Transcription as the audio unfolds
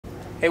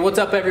Hey, what's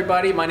up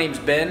everybody? My name's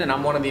Ben and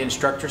I'm one of the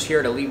instructors here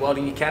at Elite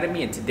Welding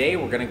Academy, and today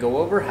we're going to go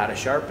over how to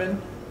sharpen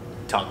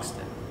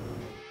tungsten.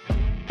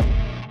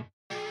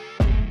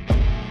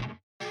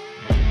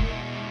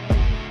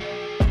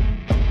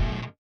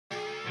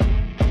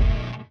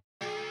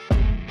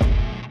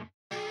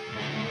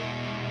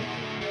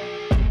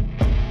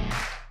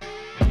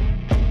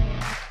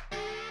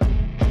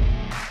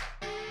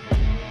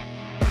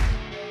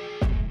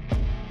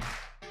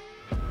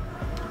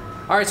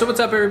 Alright, so what's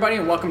up everybody,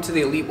 and welcome to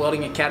the Elite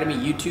Welding Academy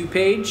YouTube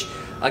page.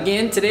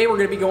 Again, today we're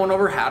going to be going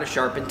over how to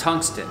sharpen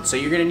tungsten. So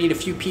you're going to need a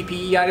few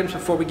PPE items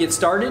before we get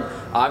started.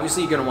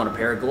 Obviously you're going to want a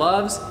pair of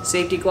gloves,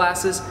 safety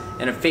glasses,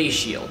 and a face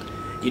shield.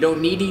 You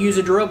don't need to use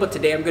a drill, but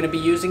today I'm going to be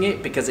using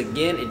it because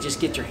again, it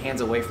just gets your hands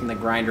away from the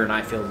grinder and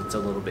I feel it's a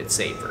little bit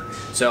safer.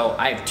 So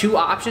I have two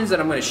options that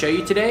I'm going to show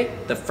you today.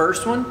 The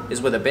first one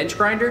is with a bench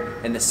grinder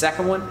and the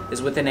second one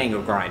is with an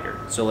angle grinder.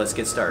 So let's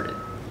get started.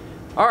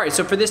 Alright,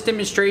 so for this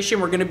demonstration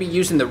we're going to be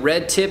using the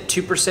red tip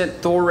 2%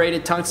 Thor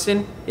rated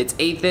tungsten. It's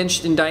 1/8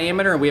 inch in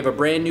diameter and we have a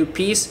brand new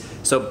piece,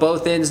 so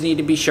both ends need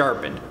to be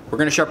sharpened. We're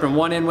going to sharpen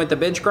one end with the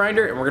bench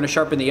grinder and we're going to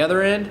sharpen the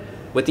other end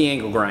with the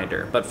angle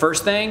grinder. But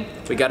first thing,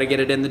 we got to get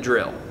it in the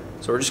drill.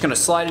 So we're just going to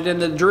slide it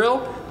into the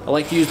drill. I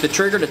like to use the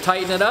trigger to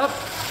tighten it up.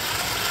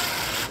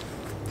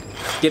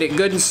 Get it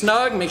good and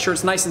snug, make sure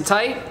it's nice and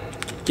tight.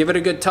 Give it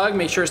a good tug,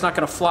 make sure it's not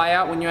going to fly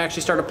out when you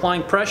actually start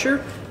applying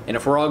pressure. And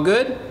if we're all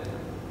good,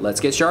 let's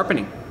get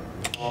sharpening.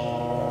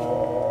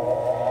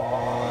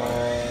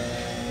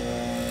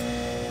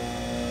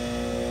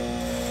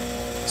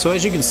 So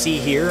as you can see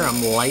here,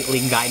 I'm lightly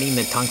guiding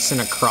the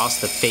tungsten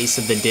across the face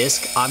of the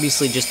disc,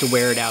 obviously just to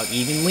wear it out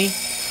evenly.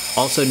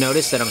 Also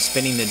notice that I'm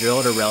spinning the drill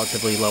at a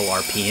relatively low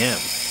RPM.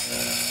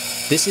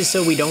 This is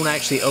so we don't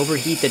actually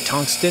overheat the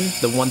tungsten.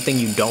 The one thing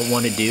you don't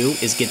want to do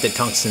is get the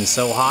tungsten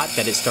so hot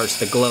that it starts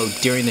to glow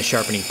during the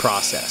sharpening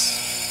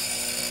process.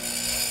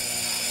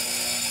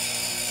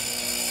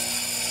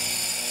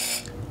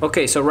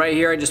 Okay, so right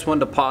here I just wanted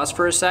to pause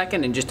for a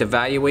second and just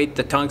evaluate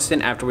the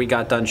tungsten after we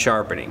got done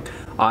sharpening.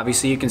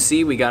 Obviously you can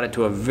see we got it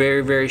to a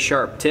very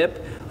sharp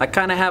tip. I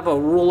kind of have a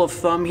rule of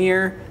thumb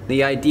here.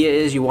 The idea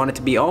is you want it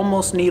to be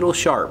almost needle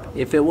sharp.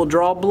 If it will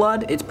draw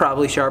blood, it's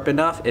probably sharp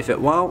enough. If it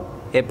won't,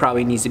 it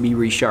probably needs to be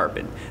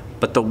resharpened.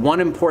 But the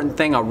one important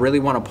thing I really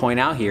want to point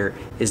out here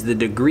is the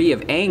degree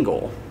of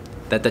angle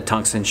that the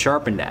tungsten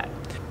sharpened at.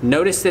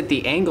 Notice that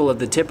the angle of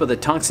the tip of the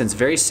tungsten is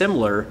very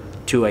similar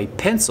to a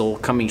pencil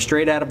coming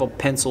straight out of a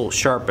pencil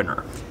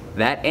sharpener.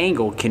 That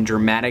angle can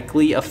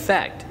dramatically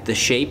affect the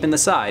shape and the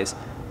size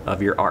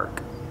of your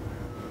arc.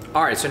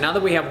 Alright, so now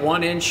that we have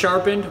one end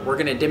sharpened, we're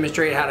going to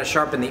demonstrate how to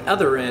sharpen the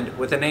other end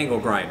with an angle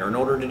grinder. In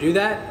order to do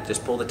that,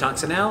 just pull the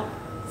tungsten out,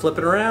 flip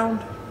it around,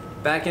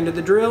 back into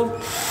the drill,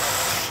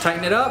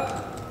 tighten it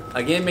up,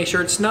 again make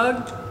sure it's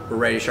snug, we're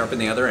ready to sharpen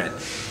the other end.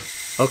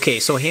 Okay,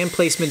 so hand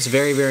placement is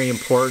very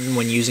important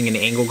when using an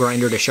angle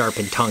grinder to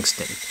sharpen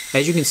tungsten.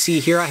 As you can see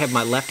here, I have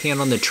my left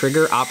hand on the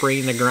trigger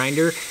operating the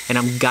grinder, and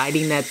I'm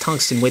guiding that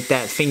tungsten with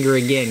that finger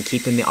again,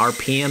 keeping the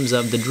RPMs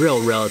of the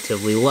drill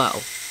relatively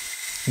low.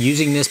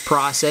 Using this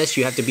process,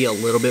 you have to be a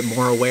little bit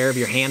more aware of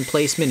your hand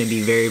placement and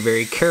be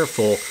very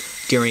careful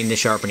during the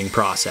sharpening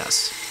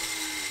process.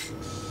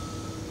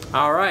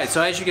 Alright,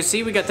 so as you can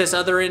see, we got this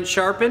other end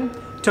sharpened.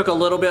 Took a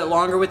little bit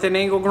longer with an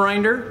angle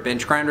grinder.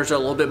 Bench grinders are a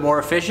little bit more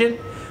efficient.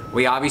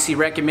 We obviously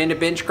recommend a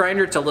bench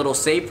grinder. It's a little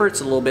safer, it's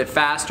a little bit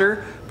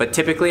faster, but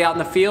typically out in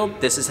the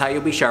field, this is how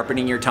you'll be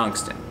sharpening your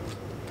tungsten.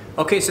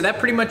 Okay, so that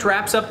pretty much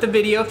wraps up the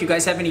video. If you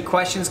guys have any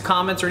questions,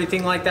 comments, or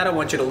anything like that, I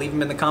want you to leave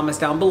them in the comments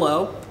down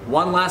below.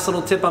 One last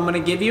little tip I'm gonna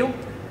give you.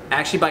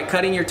 Actually, by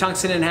cutting your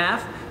tungsten in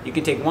half, you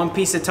can take one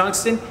piece of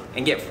tungsten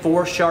and get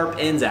 4 sharp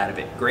ends out of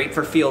it. Great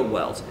for field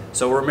welds,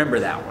 so remember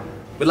that one.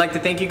 We'd like to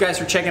thank you guys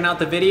for checking out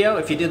the video.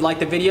 If you did like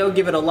the video,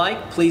 give it a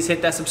like. Please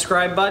hit that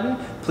subscribe button.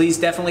 Please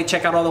definitely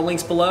check out all the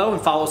links below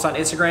and follow us on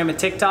Instagram and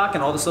TikTok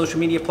and all the social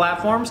media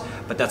platforms.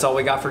 But that's all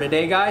we got for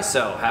today, guys,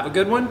 so have a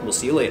good one. We'll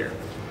see you later.